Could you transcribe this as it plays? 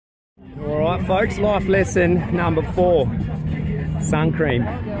Alright folks, life lesson number 4, sun cream.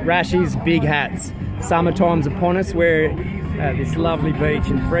 Rashies, big hats. Summertime's upon us. We're at this lovely beach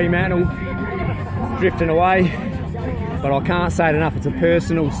in Fremantle. It's drifting away, but I can't say it enough, it's a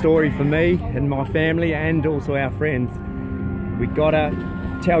personal story for me and my family and also our friends. We've got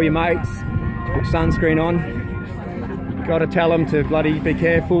to tell your mates to put sunscreen on. You've got to tell them to bloody be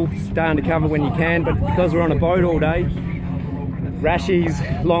careful, stay under cover when you can, but because we're on a boat all day,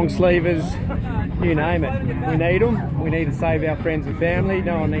 rashies, long sleevers, you name it, we need them. We need to save our friends and family.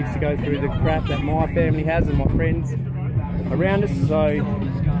 No one needs to go through the crap that my family has and my friends around us. So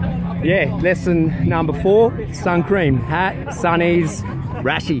yeah, lesson number 4, sun cream, hat, sunnies,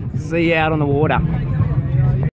 rashi. See you out on the water.